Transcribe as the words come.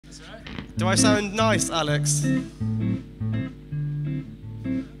Do I sound nice, Alex?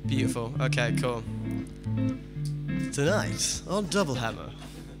 Beautiful. Okay, cool. Tonight on Double Hammer.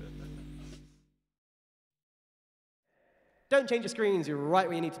 Don't change your screens, you're right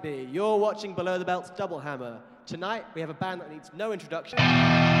where you need to be. You're watching Below the Belt's Double Hammer. Tonight, we have a band that needs no introduction. I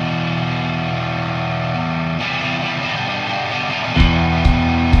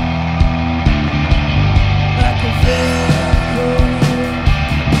can feel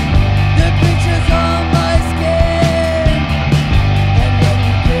the pictures on my skin. And when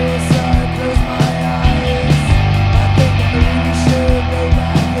you kiss, I close my eyes. I think I really should go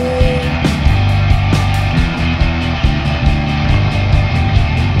back in.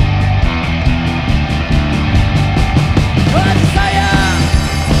 I desire,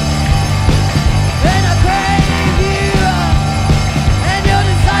 and I crave you, and your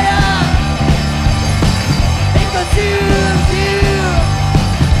desire, it consumes you.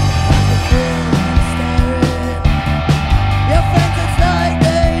 I can feel them staring, your friends it's like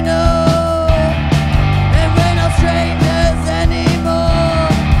they know, and we're not strangers anymore,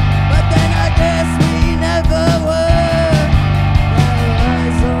 but then I guess we never were. Their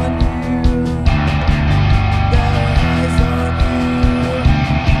eyes on you, their eyes on you,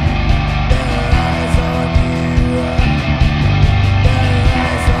 their eyes on you, their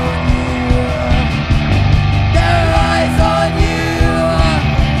eyes on you, their eyes on you,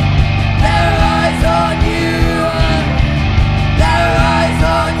 their eyes on you, their eyes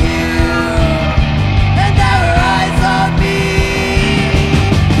on you, and their eyes on me.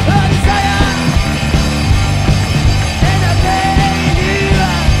 I desire, and I crave you,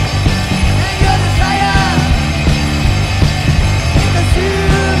 and your desire, it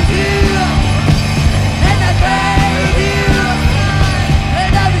consumes you, and I crave you,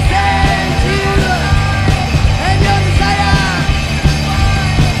 and I resent you, and your desire,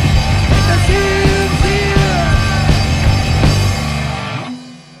 it consumes you.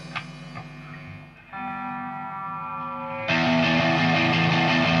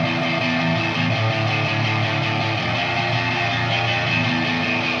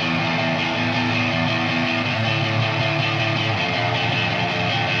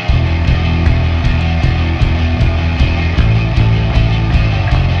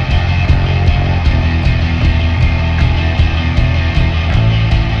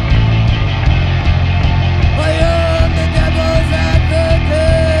 I am the devil's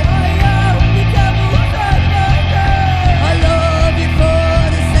advocate. I am the devil's advocate. I love you for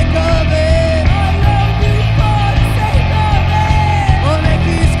the sake of it. I love you for the sake of it. I'll make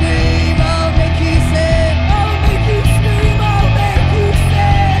you scream, I'll make you sing. I'll make you scream, I'll make you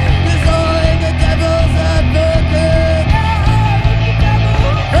sing. 'Cause I'm the devil's advocate. I am the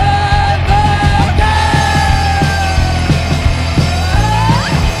devil's advocate.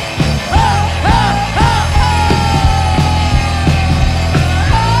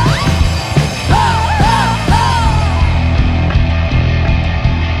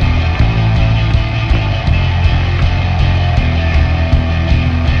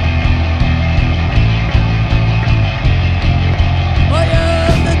 I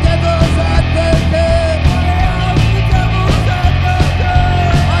am the devil's advocate. I am the devil's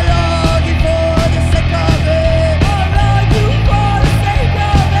advocate. I love you for the sake of it. I love you for the sake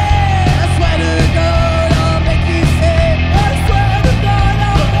of it. I swear to God I'll make you sing. I swear to God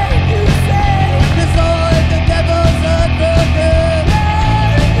I'll make you sing. 'Cause I'm the devil's advocate.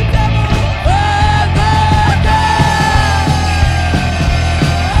 I'm the devil's advocate.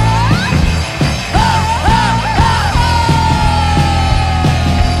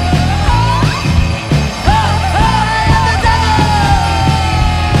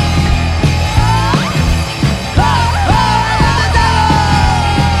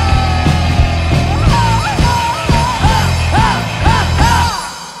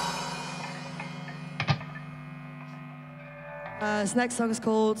 This next song is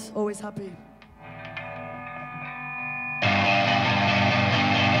called Always Happy.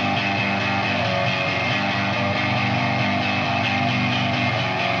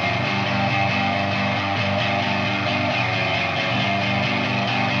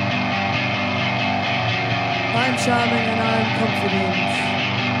 I'm charming and I'm confident.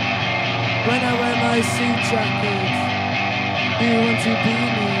 When I wear my suit jacket, you want to be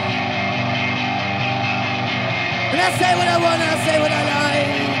me. And I say what I want, I say what I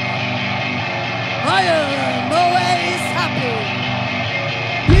like. I am always happy.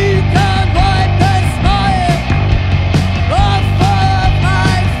 You can wipe the smile off of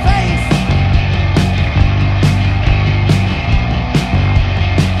my face.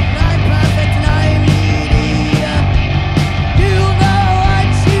 And I'm perfect and I'm needy. You know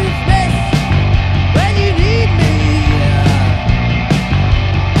what you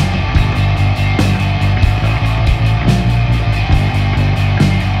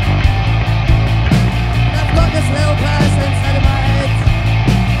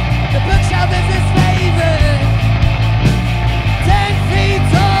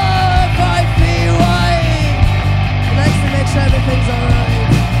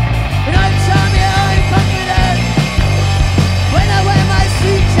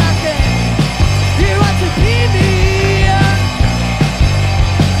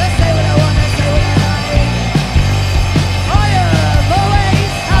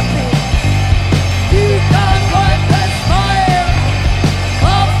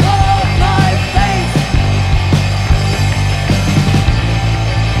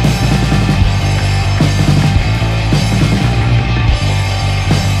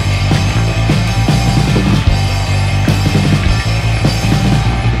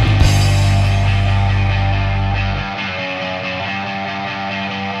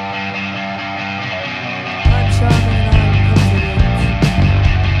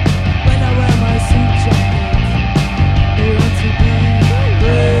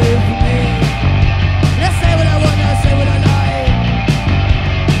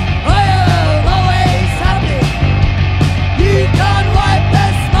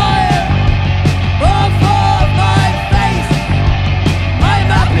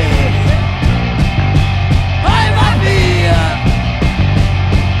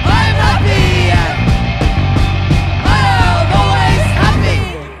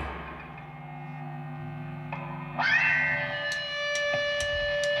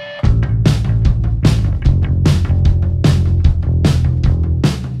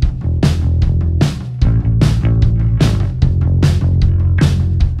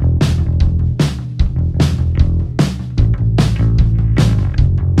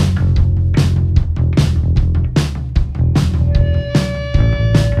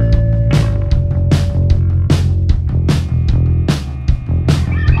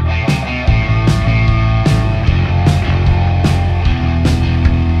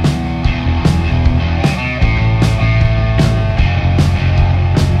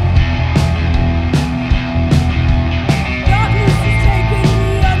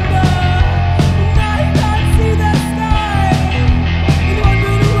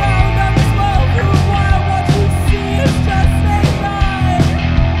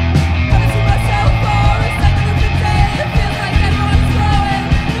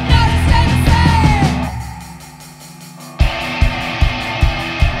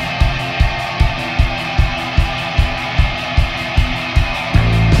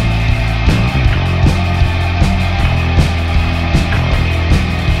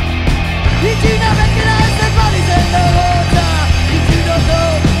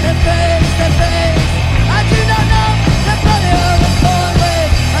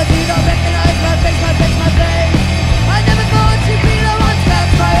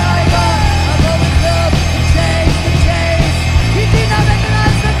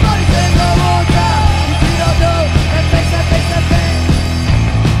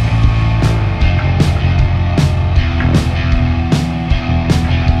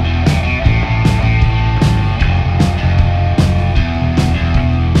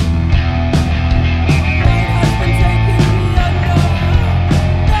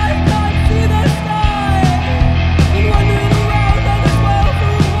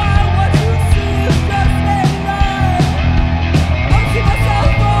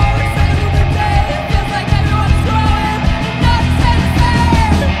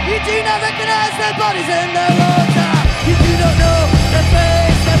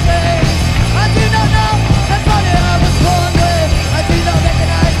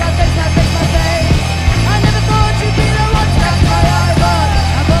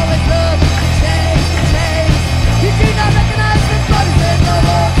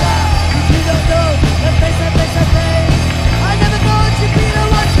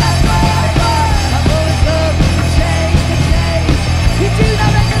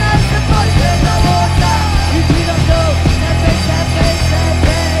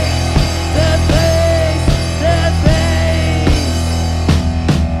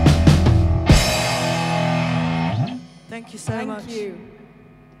Thank you so much. Thank you.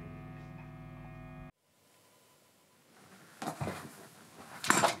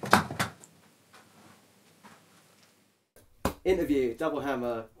 Interview, double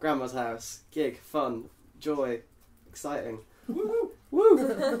hammer, grandma's house, gig, fun, joy, exciting. Woo!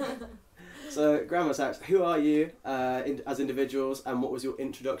 Woo! So, grandma's house, who are you as individuals, and what was your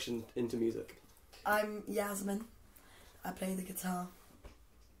introduction into music? I'm Yasmin. I play the guitar.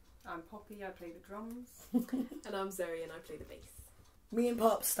 I'm Poppy, I play the drums. And I'm Zoe and I play the bass. Me and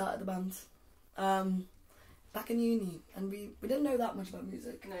Pop started the band back in uni, and we didn't know that much about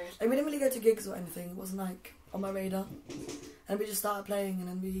music. No. Like, we didn't really go to gigs or anything. It wasn't like on my radar. And we just started playing, and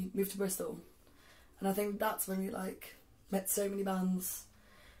then we moved to Bristol. And I think that's when we like met so many bands,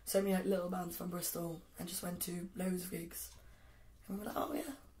 so many like little bands from Bristol, and just went to loads of gigs. And we were like, oh yeah,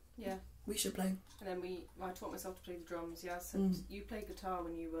 Yeah. we should play. And then I taught myself to play the drums, yes. Mm. And you played guitar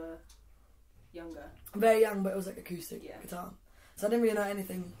when you were younger. Very young, but it was like acoustic Yeah. guitar. So I didn't really know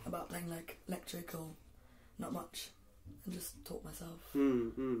anything about playing like electric or not much. And just taught myself. Yeah.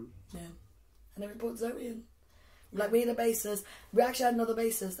 And then we brought Zoe in. Like, we need a bassist. We actually had another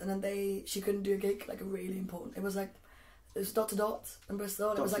bassist, and then she couldn't do a gig, like a really important. It was Dot to Dot in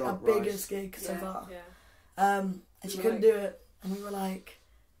Bristol. And it was like our biggest gig so far. Yeah. And she couldn't do it, and we were like,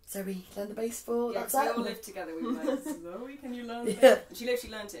 Zoe, learn the bass for Yeah, that 'cause we set. all lived together. We were like, Zoe, can you learn Yeah. that? And she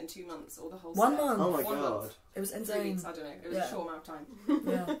literally learnt it in 2 months, or the whole 1 set. month. Oh my 1 god. month. It was 3 insane. weeks, I don't know. It was Yeah. a short amount of time.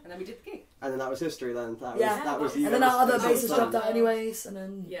 Yeah. And then we did the gig. And then that was history then. That Yeah. was you And then guys' our other first bassist time. dropped out anyways, and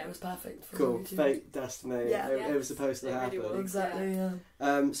then Yeah. it was perfect for Cool, Zoe too. fate, destiny. Yeah. It was supposed to It really happen. was. Exactly,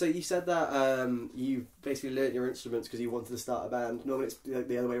 yeah. So you said that you basically learnt your instruments because you wanted to start a band. Normally it's like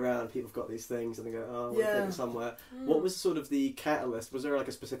the other way around. People have got these things and they go, oh, I want to take it somewhere. What was sort of the catalyst? Was there like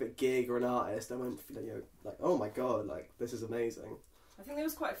a specific gig or an artist that went, like, oh my god, like this is amazing? I think there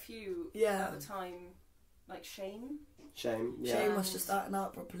was quite a few Yeah. at the time, like Shane, Shame. Yeah. Shane was just starting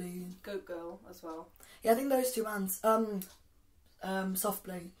out properly. Goat Girl as well. Yeah, I think those two bands. Soft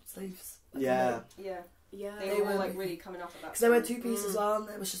Play, Sleeves. Yeah. Yeah. Yeah. They, They were all were like big. really coming up at that Because there were time. 2 pieces on,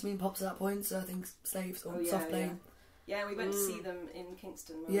 it was just me and Pops at that point, so I think Slaves or Oh, yeah, Soft Play. yeah. Yeah, we went to see them in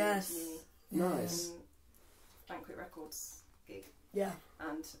Kingston when Yes. we went to uni. Nice. Banquet Records gig. Yeah.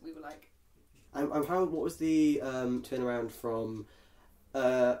 And we were like, What was the turnaround from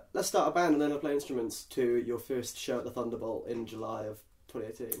let's start a band and learn how to play instruments to your first show at the Thunderbolt in July of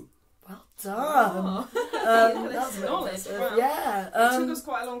 2018? Well done. That's very knowledge, impressive. wow. Yeah. it took us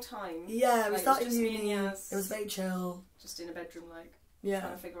quite a long time. Yeah, we Like, started it was just me uni. and It Yaz, was very chill. just in a bedroom, like, Yeah.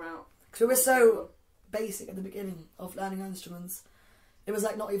 trying to figure out. Because we were so basic at the beginning of learning our instruments. It was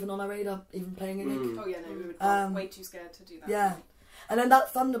like not even on our radar, even playing a gig. Oh, yeah, no, we were way too scared to do that. Yeah. And then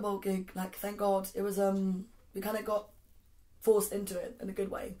that Thunderbolt gig, like, thank God, it was, we kind of got forced into it in a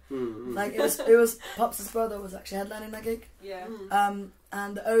good way. Like, it was Pops' brother was actually headlining that gig. Yeah.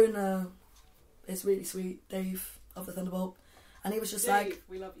 And the owner is really sweet, Dave of the Thunderbolt. And he was just Dave, like,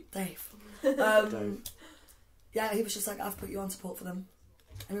 we love you. Dave. Dave. Yeah, he was just like, I've put you on support for them.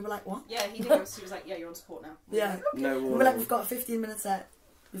 And we were like, what? Yeah, he knew us. He was like, yeah, you're on support now. We were Yeah. like, No We warning. were like, we've got a 15-minute set.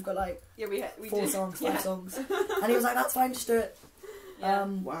 We've got like yeah, we 4 did. songs, 5 Yeah. songs. And he was like, that's fine, just do it. Yeah.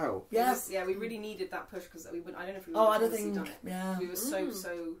 Wow. Yeah. Yeah, we really needed that push because we wouldn't. I don't know if we would Oh, I have don't obviously think, done it. yeah. We were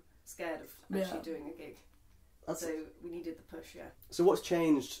so scared of actually Yeah. doing a gig. That's So we needed the push, yeah. So what's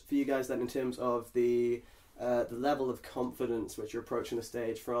changed for you guys then in terms of the level of confidence which you're approaching the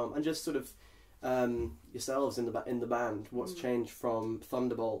stage from, and just sort of yourselves in the band? What's changed from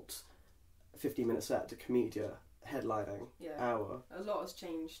Thunderbolt 15-minute set to Comedia headlining hour? A lot has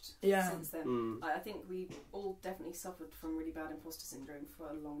changed Yeah. since then. I think we all definitely suffered from really bad imposter syndrome for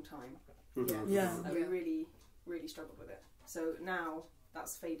a long time. Yeah. And we really struggled with it. So now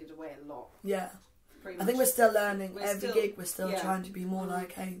that's faded away a lot. Yeah. Pretty I think much. we're still learning. We're Every still- gig we're still yeah. trying to be more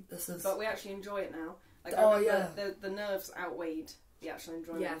like, hey, this is... But we actually enjoy it now. Like, Oh, I remember yeah. the nerves outweighed the actual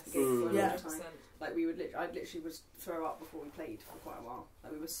enjoyment Yes. of the gig for a Yeah. long time. Like, we would I literally would throw up before we played for quite a while.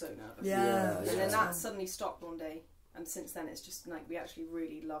 Like, we were so nervous. Yeah. And Yeah. then that suddenly stopped one day. And since then, it's just like we actually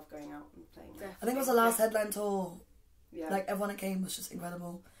really love going out and playing. I think it was the last headline tour. Yeah. Like, everyone that came was just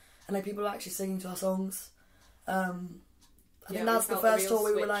incredible. And like, people were actually singing to our songs. I think we that's the felt a first real tour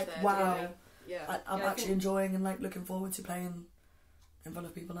we were switch like, there, wow. didn't we? Yeah. I'm Yeah, I actually think- enjoying and like looking forward to playing in front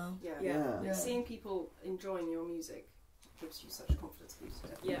of people now. Yeah. Yeah. Yeah. Seeing people enjoying your music gives you such confidence boost.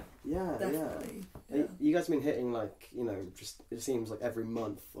 Yeah. Yeah, Definitely. yeah. Yeah. You guys have been hitting like, just it seems like every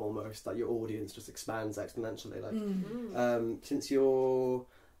month almost, like your audience just expands exponentially. Like since your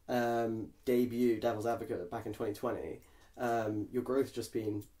debut, Devil's Advocate, back in 2020, your growth's just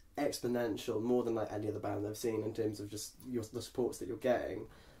been exponential, more than like any other band I've seen in terms of just the supports that you're getting.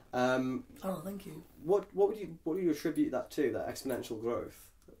 Oh, thank you. What would you attribute that to? That exponential growth.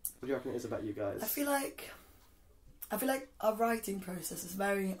 What do you reckon it is about you guys? I feel like our writing process is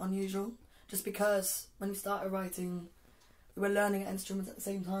very unusual. Just because when we started writing, we were learning instruments at the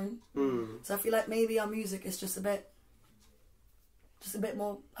same time. So I feel like maybe our music is just a bit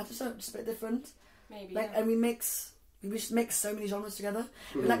more. I just don't know, just a bit different. Maybe. Like, and we just mix so many genres together.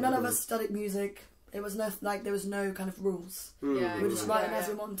 Like none of us studied music. It was there was no kind of rules. Yeah, We were just writing as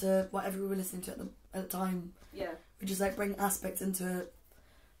we wanted, whatever we were listening to at the time. Yeah. We just like bring aspects into it.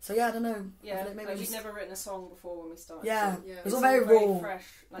 So yeah, I don't know. I Yeah, feel like maybe we'd never written a song before when we started. Yeah, so it was all very raw. fresh.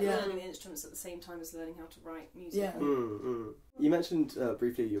 Like learning the instruments at the same time as learning how to write music. Yeah. You mentioned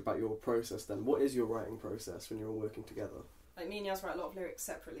briefly about your process. Then, what is your writing process when you're all working together? Like me and Yaz write a lot of lyrics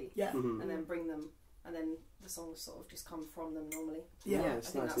separately. Yeah. And then bring them, and then the songs sort of just come from them normally. Yeah. Nice,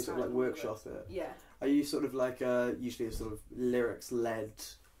 I think nice. that's You sort how of like it workshop works. it. Yeah. Are you sort of like usually a sort of lyrics-led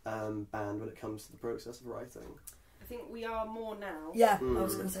band when it comes to the process of writing? I think we are more now. Yeah, I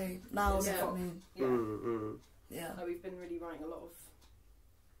was gonna say now Yeah. definitely. Yeah. Yeah. Like we've been really writing a lot of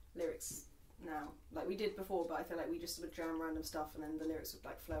lyrics now. Like we did before, but I feel like we just would jam random stuff and then the lyrics would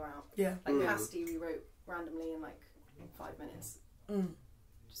like flow out. Yeah. Like Pasty we wrote randomly in like 5 minutes.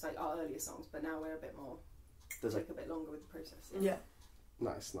 Just like our earlier songs, but now we're a bit more take a bit longer with the process. Yeah.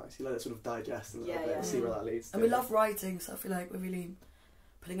 Nice. You let it sort of digest a little bit Yeah. and see where that leads to. And we love writing, so I feel like we're really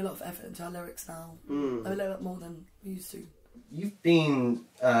putting a lot of effort into our lyrics now. A little bit more than we used to. You've been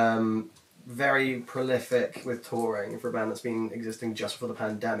very prolific with touring for a band that's been existing just before the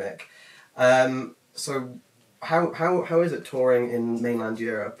pandemic. So how is it touring in mainland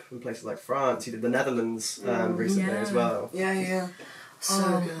Europe, in places like France? You did the Netherlands recently as well. Yeah.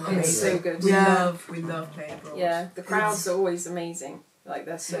 So good. It's so good. We love playing abroad. Yeah, the crowds are always amazing. Like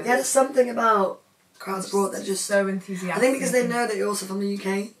they're so Yeah, there's something about crowds abroad that just. so enthusiastic. I think because they know that you're also from the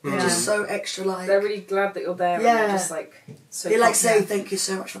UK, they're just so extra like. they're really glad that you're there. And Yeah. they're just like so They like pumped. say thank you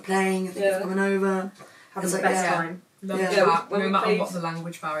so much for playing, thank you for coming over. having It's the like, best yeah. time. Love Yeah. that. When No we matter played- what the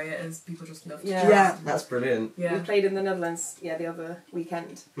language barrier is, people just love to Yeah. chat. Yeah. That's brilliant. Yeah. We played in the Netherlands the other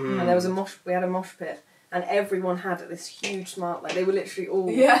weekend, and there was we had a mosh pit, and everyone had this huge smile. Like they were literally all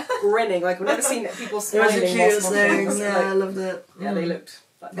grinning. Like I've never seen people It was smiling. the cutest whilst thing. moshing. Yeah, I loved it. Yeah, they looked.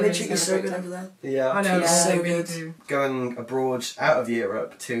 Like And they treat you so good over there. Yeah. I know, Yeah. so So really good. do. Going abroad out of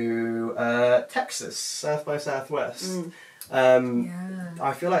Europe to Texas, South by Southwest. Yeah.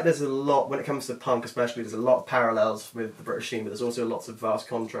 I feel like there's a lot, when it comes to punk especially, there's a lot of parallels with the British scene, but there's also lots of vast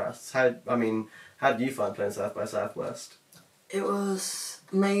contrasts. How did you find playing South by Southwest? It was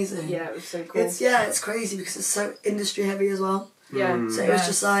amazing. Yeah, it was so cool. It's crazy because it's so industry heavy as well. Yeah, So it was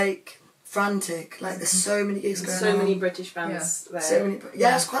just like frantic. Like there's so many gigs going so on. many British bands there. So many.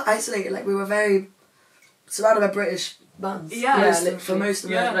 Yeah, it's quite isolated. Like we were very surrounded by British bands. Yeah. For most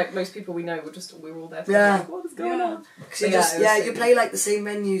of it. Like most people we know, we were all there. Yeah. Like, what is going on? 'Cause you Yeah, just it was so you good. play like the same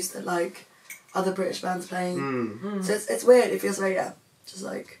venues that like other British bands playing. So it's weird. It feels very just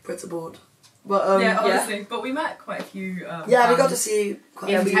like Brits aboard. But Yeah, honestly. But we met quite a few. we got bands. to see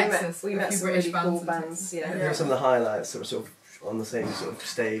quite Yeah, a we few. Texas, we a met few some British really cool bands in bands. Texas. Yeah. Here are some of the highlights that were sort of on the same sort of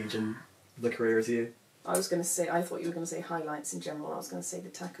stage and the career as you. I was going to say, I thought you were going to say highlights in general. I was going to say the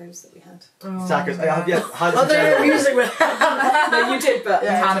tacos that we had. Tacos. Yeah, highlights Oh, in the general. music with No, you did, but We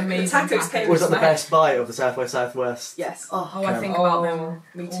had the amazing tacos came Was into that the my head. best bite of the South by Southwest? Yes. Oh, Oh, I think about them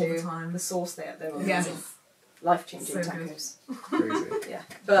Me all too. the time. The sauce they were Yes. amazing. Life-changing So good. tacos. Crazy. Yeah.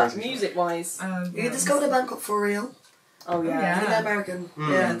 But Crazy. music-wise, you discovered a band called For Real. oh yeah. I Yeah. think they're American.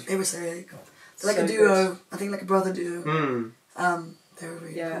 Yeah, they were sick. So like So a duo. I think like a brother duo. They were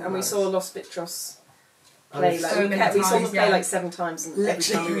really Yeah, cool. and we saw Los Bitros Oh, play. so Like many we saw them times, play yeah. like 7 times, and every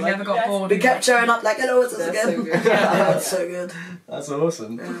time we We were like, never got yes. bored. We kept showing up like, hello, it's us They're again. so good. Yeah, it's so good. That's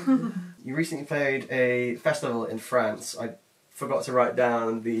awesome. You recently played a festival in France. I forgot to write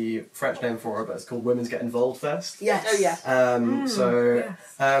down the French name for it, but it's called Women's Get Involved Fest. Yes. Oh yeah.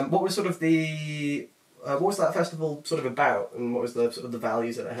 Yes. What was sort of the what was that festival sort of about, and what was the sort of the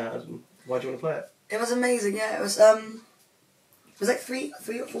values that it had, and why do you want to play it? It was amazing, yeah. It was like three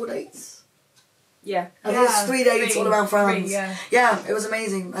or 4 dates. Yeah. I think it was 3 days all around France. Yeah. It was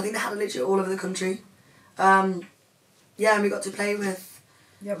amazing. I think they had it literally all over the country. And we got to play with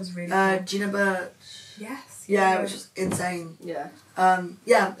Yeah, it was really cool. Gina Birch. Yes. Yeah, which was insane. Yeah.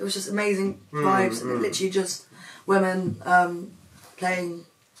 It was just amazing vibes, and literally just women playing.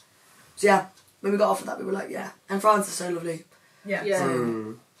 So yeah, when we got offered that, we were like, yeah. And France is so lovely. Yeah. Yeah.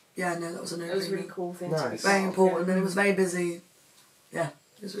 So, yeah, no, that was a no. It was a really cool thing. To be Nice. very part of, important, yeah. and it was very busy. Yeah,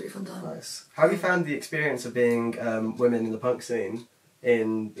 it was a really fun time. Nice. How have you found the experience of being women in the punk scene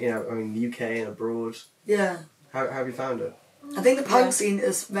in the UK and abroad? Yeah. How have you found it? I think the punk scene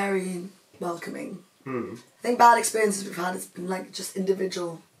is very welcoming. I think bad experiences we've had, it's been like just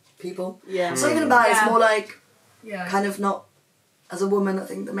individual people. Yeah. It's not even bad, it's more like Yeah. kind of not, as a woman, I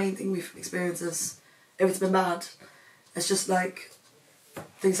think the main thing we've experienced is, if it's been bad, it's just like,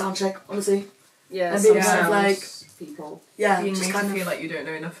 things sound check, honestly. Yeah, And some being kind of sounds, like, people. yeah, Being just made kind to of, feel like you don't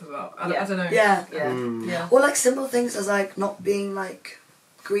know enough about. I Yeah. don't know. yeah. Yeah. Yeah. Or like simple things as like not being like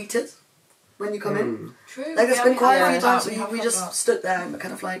greeted when you come in. True. Like there's yeah, been we quite have a few that, times we where have we had just that. stood there and we're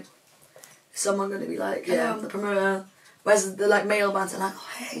kind of like, is someone going to be like, hello, Yeah. I'm the promoter. Whereas the like male bands are like, oh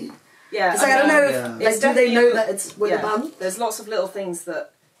hey. Yeah. It's like, I don't know if, Yeah. like, It's do they definitely know a- that it's with the band? There's lots of little things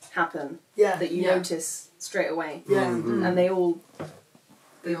that happen Yeah. that you Yeah. notice straight away, Yeah. and they all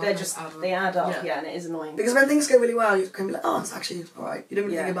They all they're kind just of add up. they add up. Yeah. Yeah, and it is annoying. Because when things go really well, you can be like, oh, it's actually alright. You don't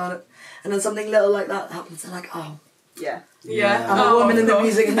really Yeah. think about it. And then something little like that happens, and like, oh, Yeah. Yeah. I'm a Oh, woman in the God.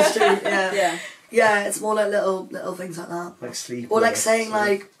 music industry. Yeah. Yeah. Yeah, it's more like little things like that. Like sleep. Or like saying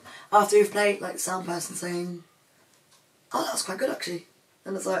like, after you've played, like sound person saying, oh, that was quite good actually.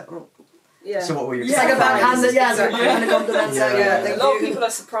 And it's like, oh. Yeah. So what were you? It's like a backhanded, yeah, it's like a Exactly. backhanded compliment. Yeah. saying, Yeah, thank a lot of you. people are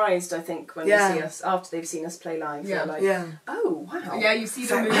surprised, I think, when Yeah. they see us after they've seen us play live. Yeah. They're like, Yeah. oh wow. Yeah, you see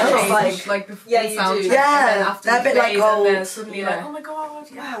Fair them enough. change, like before Yeah, the you sound do. check, and then Yeah, after they're a the bit like plays, and they're cold. suddenly Yeah. like, oh my god,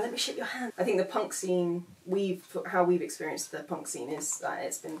 yeah. Wow, let me shake your hand. I think the punk scene, how we've experienced the punk scene is that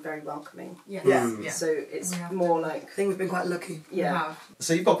it's been very welcoming. Yes. Yeah. Yeah. So it's We have more I like, think we've been quite lucky. We yeah. have.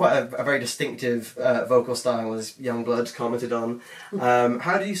 So you've got quite a very distinctive vocal style, as Youngblood commented on.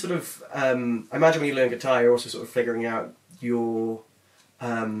 How do you sort of? I imagine when you learn guitar, you're also sort of figuring out your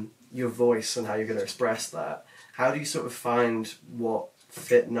voice and how you're going to express that. How do you sort of find what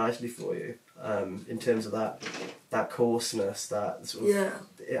fit nicely for you in terms of that coarseness, that sort of, Yeah.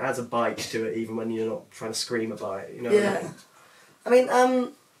 it adds a bite to it even when you're not trying to scream about it. You know. Yeah. I mean, I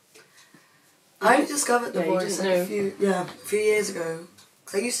only discovered the Yeah, you voice didn't like a few years ago.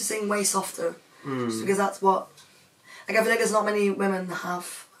 'Cause I used to sing way softer, just because that's what. Like I feel like there's not many women that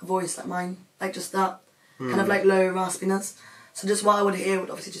have a voice like mine, like just that kind of like low raspiness. So just what I would hear would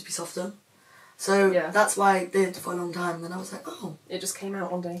obviously just be softer. So Yeah. that's why I did for a long time. And then I was like, oh, It just came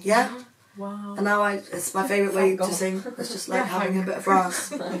out one day. yeah. Wow. And now it's my favourite way Thank to God. sing. It's just like Yeah, having a thank bit of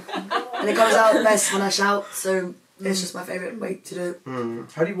brass. And it comes out best when I shout, so it's just my favourite way to do it.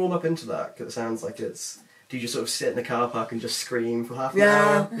 How do you warm up into that? Because it sounds like it's. Do you just sort of sit in the car park and just scream for half an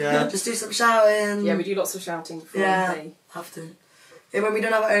Yeah. hour? Yeah. Just do some shouting. Yeah, we do lots of shouting before Yeah. we play. Have to. Yeah, when we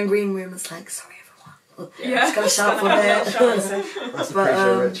don't have our own green room, it's like, sorry everyone. Yeah. Just gotta shout for a bit. That's a But,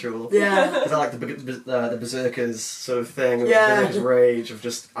 pre-show ritual. Yeah. Is that like the berserkers sort of thing? Of Yeah. berserkers rage of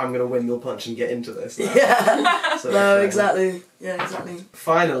just, I'm going to windmill punch and get into this now. Yeah. Sort of No, thing. exactly. Yeah, exactly.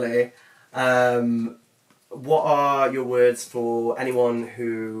 Finally, what are your words for anyone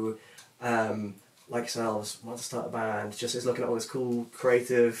who, like yourselves, wants to start a band, just is looking at all this cool,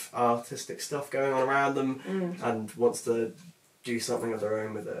 creative, artistic stuff going on around them and wants to do something of their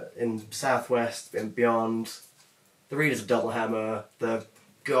own with it? In Southwest and beyond, the Readers of Double Hammer, the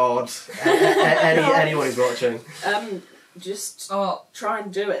God, anyone who's watching. Just Oh, try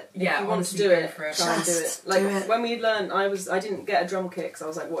and do it. Yeah, if you want to honestly, do go it, for it. try and do it. Just Like do it. when we learned, I didn't get a drum kit because I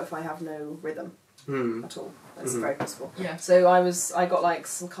was like, what if I have no rhythm at all? That's very possible. yeah. So I got like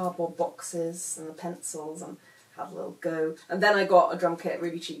some cardboard boxes and the pencils and had a little go. And then I got a drum kit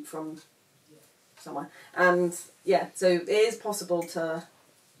really cheap from somewhere. And yeah, so it is possible to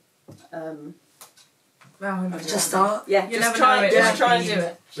Just start. yeah, You just never know, it just might try and be- do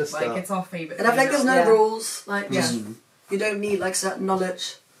it. Just Like, it's our favourite. And I feel like there's no Yeah. rules. Like, Yeah. you don't need like certain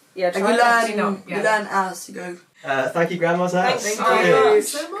knowledge. Yeah, Like try you and learn, actually not, yeah. you learn as you go. Thank you, Grandma's House. Thank you very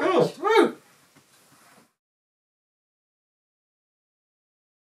so much. Cool. Woo.